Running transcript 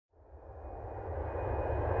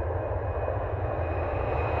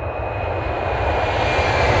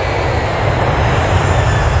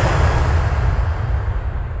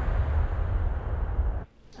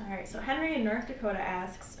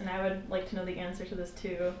to know the answer to this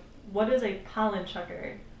too. What is a pollen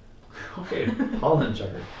chucker? Okay, pollen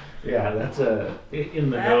chucker. Yeah, that's a in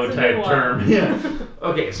the That's know a new type one. term. Yeah.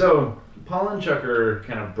 Okay, so pollen chucker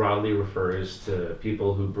kind of broadly refers to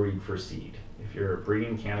people who breed for seed. If you're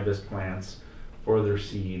breeding cannabis plants for their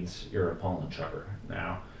seeds, you're a pollen chucker.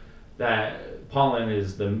 Now, that pollen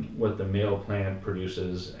is what the male plant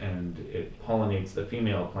produces, and it pollinates the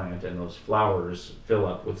female plant, and those flowers fill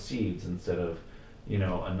up with seeds instead of,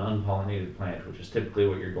 an unpollinated plant, which is typically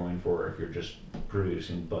what you're going for if you're just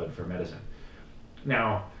producing bud for medicine.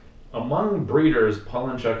 Now, among breeders,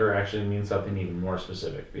 pollen chucker actually means something even more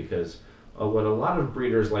specific, because what a lot of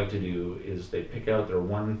breeders like to do is they pick out their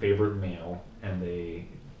one favorite male and they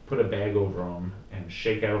put a bag over them and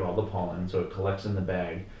shake out all the pollen so it collects in the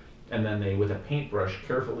bag, and then they, with a paintbrush,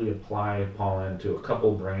 carefully apply pollen to a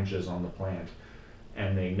couple branches on the plant,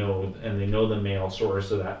 and they know the male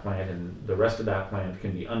source of that plant, and the rest of that plant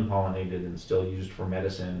can be unpollinated and still used for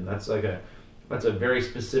medicine. That's a very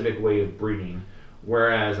specific way of breeding.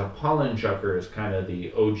 Whereas a pollen chucker is kind of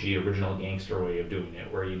the OG original gangster way of doing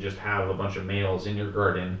it, where you just have a bunch of males in your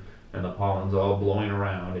garden and the pollen's all blowing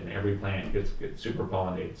around and every plant gets super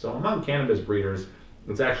pollinated. So among cannabis breeders,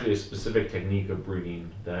 it's actually a specific technique of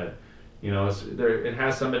breeding that, it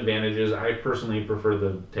has some advantages. I personally prefer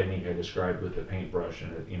the technique I described with the paintbrush,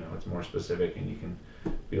 and it's more specific and you can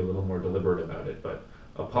be a little more deliberate about it. But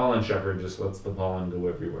a pollen chucker just lets the pollen go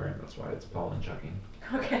everywhere, and that's why it's pollen chucking.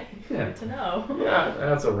 Okay, Yeah. good to know. Yeah,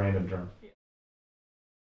 that's a random term.